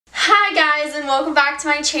guys, and welcome back to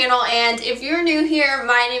my channel. And if you're new here,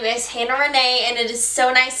 my name is Hannah Renee and it is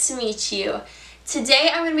so nice to meet you.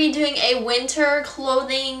 Today I'm going to be doing a winter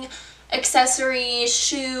clothing, accessory,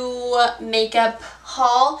 shoe, makeup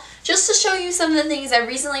haul just to show you some of the things I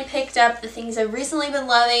recently picked up, the things I've recently been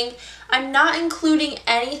loving. I'm not including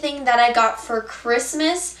anything that I got for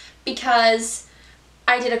Christmas because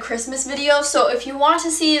I did a Christmas video, so if you want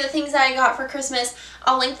to see the things that I got for Christmas,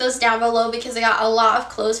 I'll link those down below because I got a lot of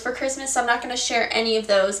clothes for Christmas, so I'm not going to share any of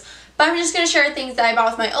those. But I'm just going to share things that I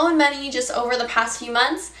bought with my own money just over the past few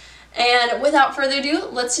months. And without further ado,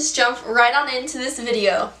 let's just jump right on into this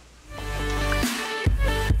video.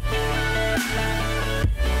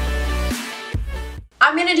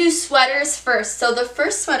 I'm going to do sweaters first. So the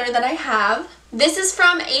first sweater that I have, this is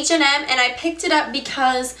from H&M, and I picked it up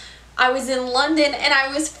because I was in London and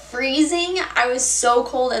I was freezing. I was so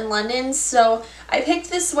cold in London, so I picked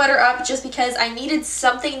this sweater up just because I needed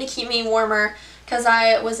something to keep me warmer because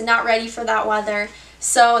I was not ready for that weather.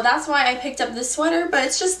 So that's why I picked up this sweater, but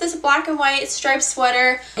it's just this black and white striped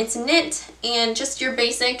sweater. It's knit and just your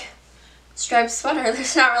basic striped sweater.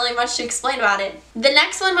 There's not really much to explain about it. The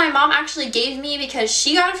next one my mom actually gave me because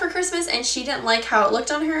she got it for Christmas and she didn't like how it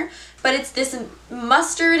looked on her, but it's this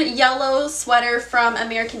mustard yellow sweater from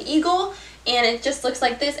American Eagle, and it just looks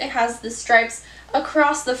like this. It has the stripes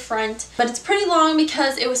across the front, but it's pretty long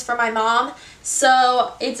because it was for my mom,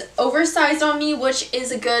 so it's oversized on me, which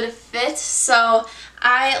is a good fit, so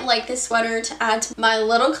I like this sweater to add to my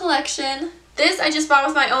little collection. This I just bought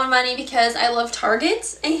with my own money because I love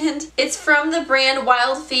Target, and it's from the brand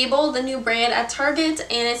Fable, the new brand at Target,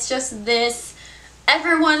 and it's just this.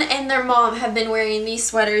 Everyone and their mom have been wearing these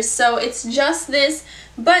sweaters, so it's just this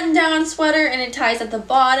button-down sweater and it ties at the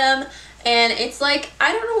bottom, and it's like,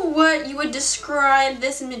 I don't know what you would describe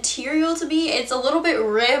this material to be. It's a little bit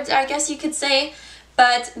ribbed, I guess you could say,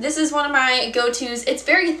 but this is one of my go-tos. It's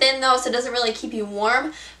very thin though, so it doesn't really keep you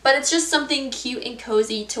warm, but it's just something cute and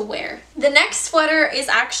cozy to wear. The next sweater is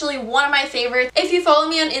actually one of my favorites. If you follow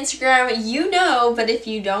me on Instagram, you know, but if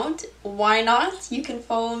you don't, why not? You can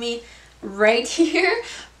follow me right here,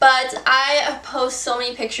 but I post so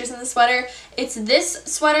many pictures in the sweater. It's this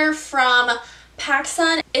sweater from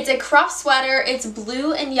Pacsun. It's a crop sweater. It's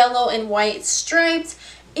blue and yellow and white striped.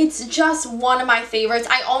 It's just one of my favorites.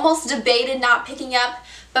 I almost debated not picking up,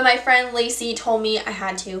 but my friend Lacey told me I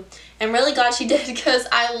had to. I'm really glad she did because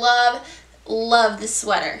I love this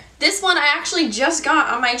sweater. This one I actually just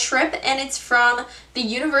got on my trip, and it's from the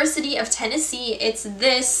University of Tennessee. It's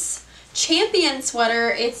this Champion sweater.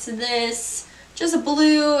 It's this just a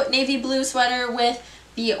blue, navy blue sweater with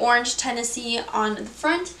the orange Tennessee on the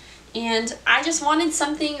front, and I just wanted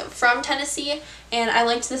something from Tennessee, and I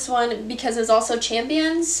liked this one because it's also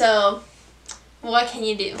Champion, so what can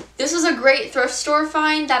you do? This was a great thrift store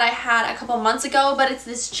find that I had a couple months ago, but it's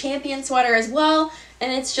this Champion sweater as well,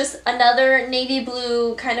 and it's just another navy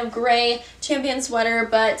blue kind of gray Champion sweater,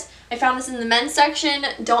 but I found this in the men's section.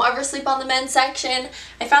 Don't ever sleep on the men's section.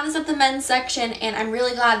 I found this at the men's section, and I'm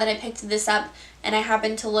really glad that I picked this up and I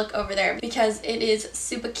happened to look over there because it is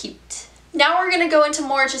super cute. Now we're going to go into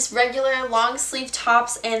more just regular long sleeve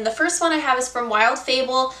tops, and the first one I have is from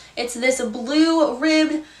Fable. It's this blue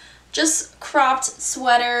ribbed, just cropped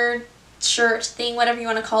sweater, shirt thing, whatever you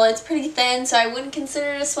want to call it. It's pretty thin, so I wouldn't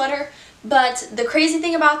consider it a sweater. But the crazy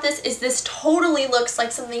thing about this is this totally looks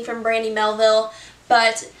like something from Brandy Melville,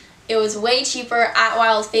 but it was way cheaper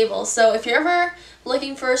at Fable. So if you're ever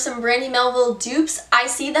looking for some Brandy Melville dupes, I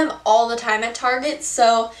see them all the time at Target,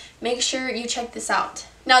 so make sure you check this out.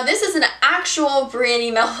 Now this is an actual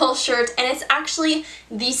Brandy Melville shirt, and it's actually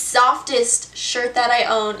the softest shirt that I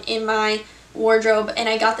own in my wardrobe, and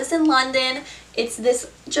I got this in London. It's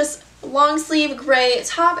this just long sleeve gray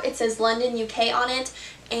top. It says London, UK on it,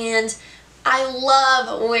 and I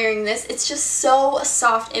love wearing this. It's just so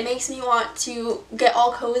soft. It makes me want to get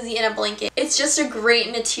all cozy in a blanket. It's just a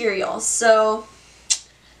great material, so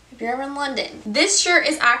if you're ever in London. This shirt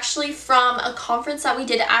is actually from a conference that we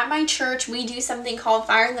did at my church. We do something called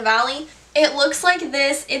Fire in the Valley. It looks like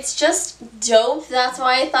this. It's just dope. That's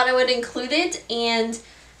why I thought I would include it, and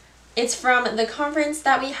it's from the conference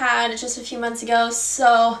that we had just a few months ago,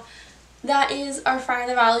 so that is our Fire in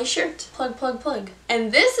the Valley shirt. Plug, plug, plug.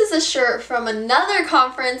 And this is a shirt from another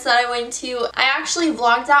conference that I went to. I actually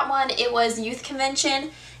vlogged that one. It was youth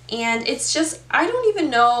convention, and it's just, I don't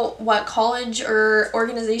even know what college or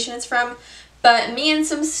organization it's from, but me and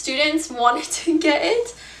some students wanted to get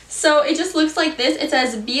it. So it just looks like this. It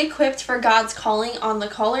says, "Be equipped for God's calling" on the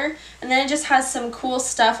collar, and then it just has some cool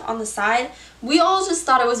stuff on the side. We all just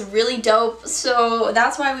thought it was really dope, so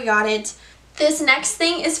that's why we got it. This next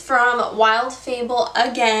thing is from Wild Fable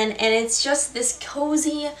again, and it's just this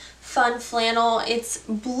cozy, fun flannel. It's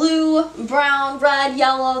blue, brown, red,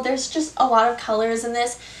 yellow. There's just a lot of colors in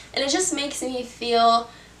this, and it just makes me feel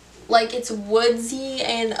like it's woodsy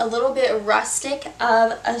and a little bit rustic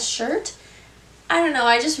of a shirt. I don't know,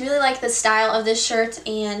 I just really like the style of this shirt,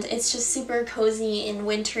 and it's just super cozy and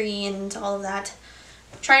wintry and all of that.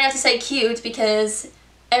 Try not to say cute because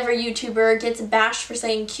every YouTuber gets bashed for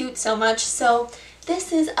saying cute so much, so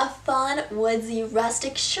this is a fun, woodsy,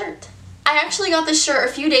 rustic shirt. I actually got this shirt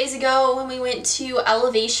a few days ago when we went to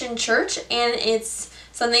Elevation Church, and it's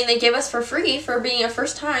something they gave us for free for being a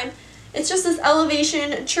first time. It's just this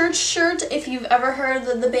Elevation Church shirt. If you've ever heard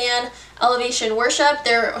of the band Elevation Worship,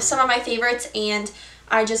 they're some of my favorites, and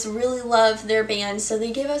I just really love their band, so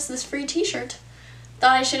they gave us this free t-shirt.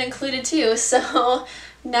 Thought I should include it too, so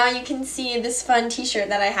now you can see this fun t-shirt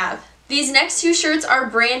that I have. These next two shirts are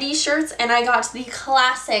Brandy shirts, and I got the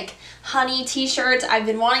classic honey t-shirt. I've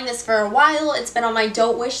been wanting this for a while. It's been on my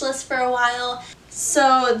don't wish list for a while.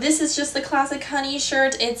 So this is just the classic honey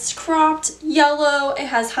shirt. It's cropped, yellow, it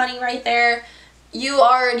has honey right there. You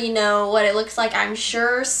already know what it looks like, I'm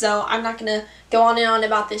sure, so I'm not gonna go on and on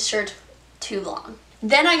about this shirt too long.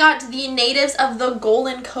 Then I got the Natives of the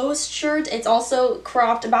Golden Coast shirt. It's also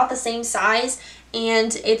cropped about the same size,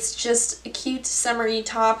 and it's just a cute summery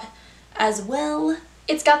top as well.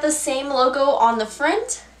 It's got the same logo on the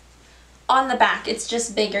front. On the back, it's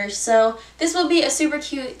just bigger, so this will be a super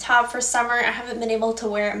cute top for summer. I haven't been able to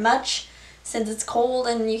wear it much since it's cold,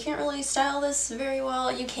 and you can't really style this very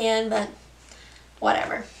well. You can, but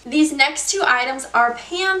whatever. These next two items are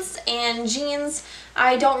pants and jeans.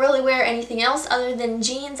 I don't really wear anything else other than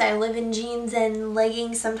jeans. I live in jeans and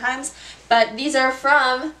leggings sometimes, but these are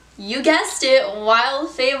from, you guessed it,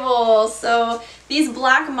 Wild Fable. So these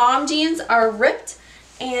black mom jeans are ripped,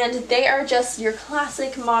 and they are just your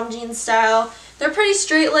classic mom jeans style. They're pretty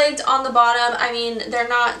straight-legged on the bottom. I mean, they're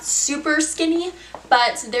not super skinny,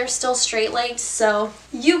 but they're still straight-legged, so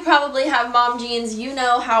you probably have mom jeans, you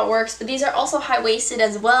know how it works, but these are also high-waisted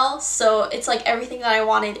as well, so it's like everything that I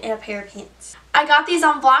wanted in a pair of pants. I got these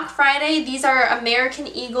on Black Friday. These are American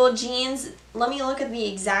Eagle jeans. Let me look at the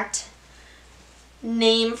exact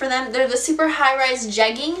name for them. They're the super high-rise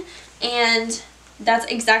jegging, and that's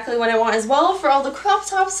exactly what I want as well for all the crop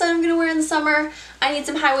tops that I'm going to wear in the summer. I need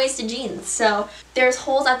some high-waisted jeans. So there's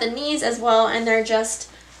holes at the knees as well, and they're just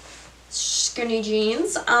skinny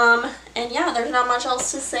jeans. And yeah, there's not much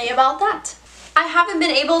else to say about that. I haven't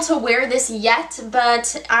been able to wear this yet,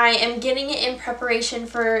 but I am getting it in preparation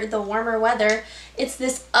for the warmer weather. It's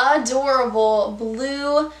this adorable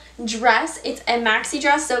blue dress. It's a maxi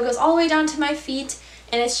dress, so it goes all the way down to my feet,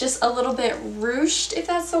 and it's just a little bit ruched, if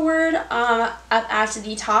that's the word, up at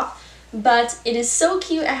the top. But it is so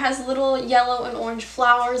cute. It has little yellow and orange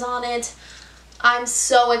flowers on it. I'm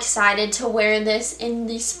so excited to wear this in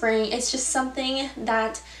the spring. It's just something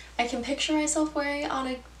that I can picture myself wearing on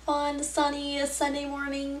a fun, sunny Sunday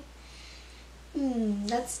morning.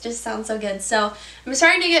 That just sounds so good. So I'm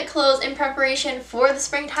starting to get clothes in preparation for the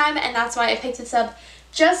springtime, and that's why I picked this up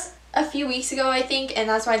just a few weeks ago, I think, and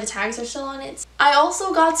that's why the tags are still on it. I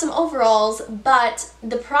also got some overalls, but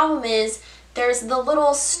the problem is there's the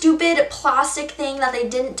little stupid plastic thing that they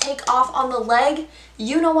didn't take off on the leg.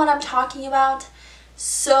 You know what I'm talking about.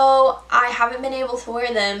 So I haven't been able to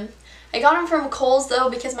wear them. I got them from Kohl's though,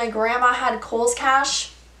 because my grandma had Kohl's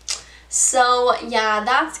cash. So yeah,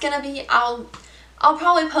 that's gonna be, I'll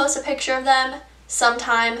probably post a picture of them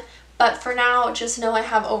sometime. But for now, just know I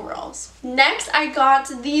have overalls. Next, I got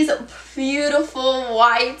these beautiful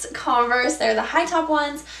white Converse. They're the high top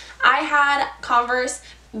ones. I had Converse,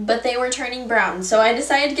 but they were turning brown. So I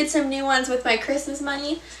decided to get some new ones with my Christmas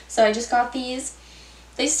money. So I just got these.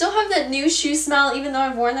 They still have that new shoe smell, even though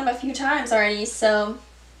I've worn them a few times already. So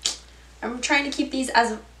I'm trying to keep these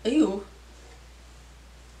as, ew.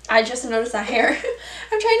 I just noticed that hair.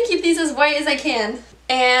 I'm trying to keep these as white as I can.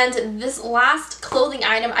 And this last clothing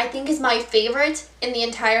item I think is my favorite in the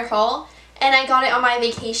entire haul, and I got it on my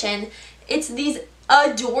vacation. It's these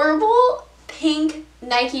adorable pink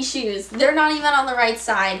Nike shoes. They're not even on the right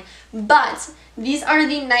side, but these are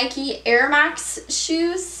the Nike Air Max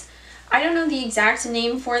shoes. I don't know the exact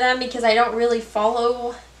name for them because I don't really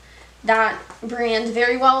follow that brand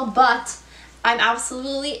very well, but I'm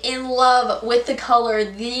absolutely in love with the color.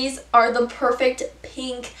 These are the perfect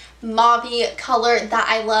pink mauve color that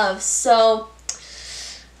I love. So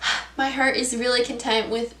my heart is really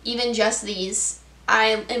content with even just these. I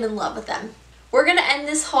am in love with them. we're going to end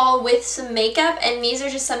this haul with some makeup, and these are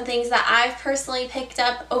just some things that I've personally picked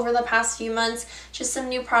up over the past few months, just some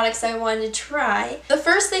new products I wanted to try. The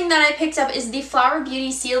first thing that I picked up is the Flower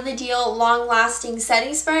Beauty Seal the Deal Long Lasting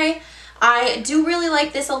Setting Spray. I do really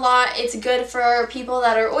like this a lot. It's good for people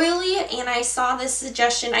that are oily, and I saw this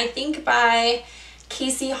suggestion, I think by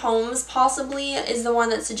Casey Holmes possibly is the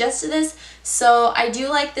one that suggested this, so I do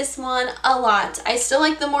like this one a lot. I still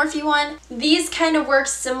like the Morphe one. These kind of work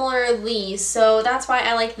similarly, so that's why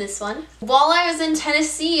I like this one. While I was in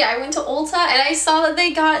Tennessee, I went to Ulta and I saw that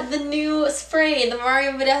they got the new spray, the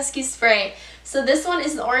Mario Badescu spray. So this one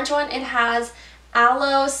is the orange one. It has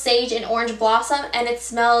aloe, sage, and orange blossom, and it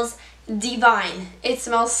smells divine. It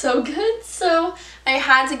smells so good, so I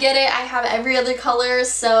had to get it. I have every other color,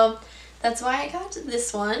 so that's why I got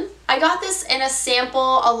this one. I got this in a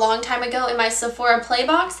sample a long time ago in my Sephora Play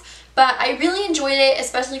box, but I really enjoyed it,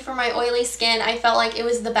 especially for my oily skin. I felt like it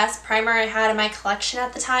was the best primer I had in my collection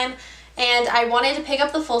at the time, and I wanted to pick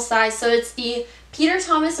up the full size, so it's the Peter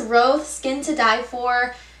Thomas Roth Skin to Die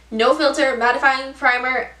For No Filter Mattifying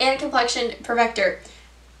Primer and Complexion Perfector.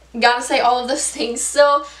 Gotta say all of those things.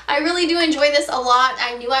 So I really do enjoy this a lot.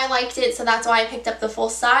 I knew I liked it, so that's why I picked up the full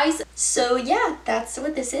size. So yeah, that's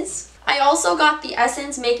what this is. I also got the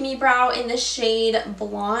Essence Make Me Brow in the shade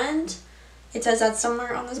Blonde. It says that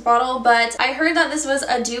somewhere on this bottle, but I heard that this was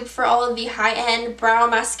a dupe for all of the high-end brow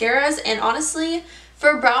mascaras, and honestly,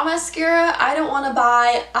 for brow mascara, I don't want to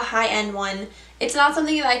buy a high-end one. It's not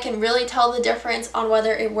something that I can really tell the difference on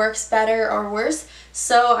whether it works better or worse,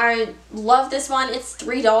 so I love this one. It's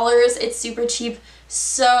 $3. It's super cheap,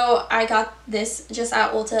 so I got this just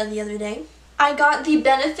at Ulta the other day. I got the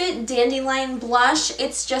Benefit Dandelion Blush.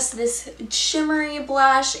 It's just this shimmery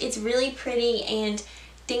blush. It's really pretty and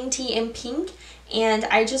dainty and pink, and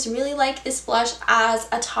I just really like this blush as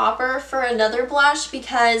a topper for another blush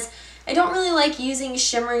because I don't really like using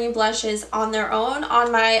shimmery blushes on their own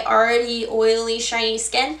on my already oily, shiny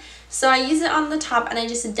skin. So I use it on the top and I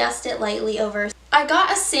just dust it lightly over. I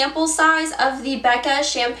got a sample size of the Becca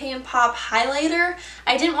Champagne Pop Highlighter.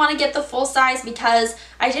 I didn't want to get the full size because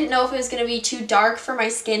I didn't know if it was going to be too dark for my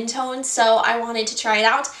skin tone, so I wanted to try it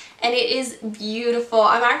out, and it is beautiful.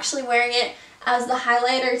 I'm actually wearing it as the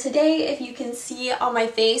highlighter today, if you can see on my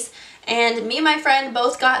face. And me and my friend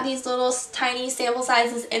both got these little tiny sample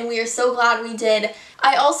sizes, and we are so glad we did.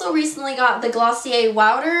 I also recently got the Glossier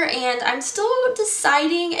Wowder, and I'm still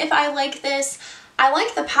deciding if I like this. I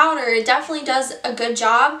like the powder. It definitely does a good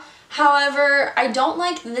job. However, I don't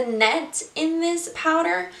like the net in this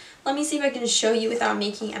powder. Let me see if I can show you without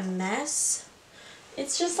making a mess.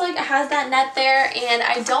 It's just like it has that net there, and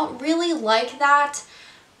I don't really like that.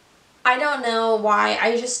 I don't know why,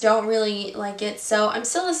 I just don't really like it, so I'm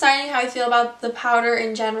still deciding how I feel about the powder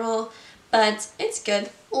in general, but it's good.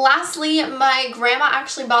 Lastly, my grandma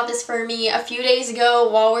actually bought this for me a few days ago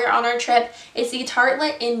while we were on our trip. It's the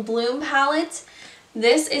Tartelette in Bloom palette.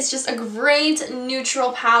 This is just a great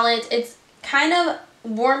neutral palette. It's kind of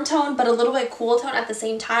warm tone but a little bit cool tone at the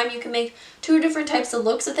same time. You can make two different types of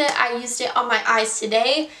looks with it. I used it on my eyes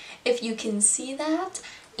today, if you can see that.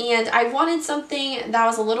 And I wanted something that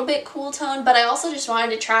was a little bit cool tone, but I also just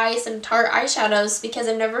wanted to try some Tarte eyeshadows because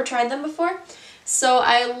I've never tried them before. So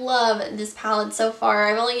I love this palette so far.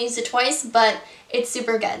 I've only used it twice, but it's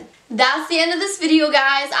super good. That's the end of this video,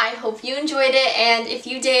 guys. I hope you enjoyed it, and if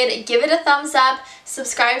you did, give it a thumbs up,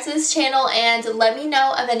 subscribe to this channel, and let me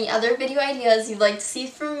know of any other video ideas you'd like to see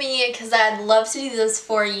from me because I'd love to do this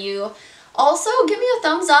for you. Also, give me a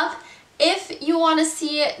thumbs up if you want to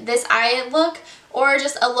see this eye look or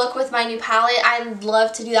just a look with my new palette. I'd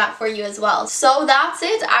love to do that for you as well. So that's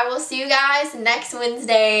it. I will see you guys next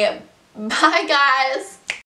Wednesday. Bye, guys.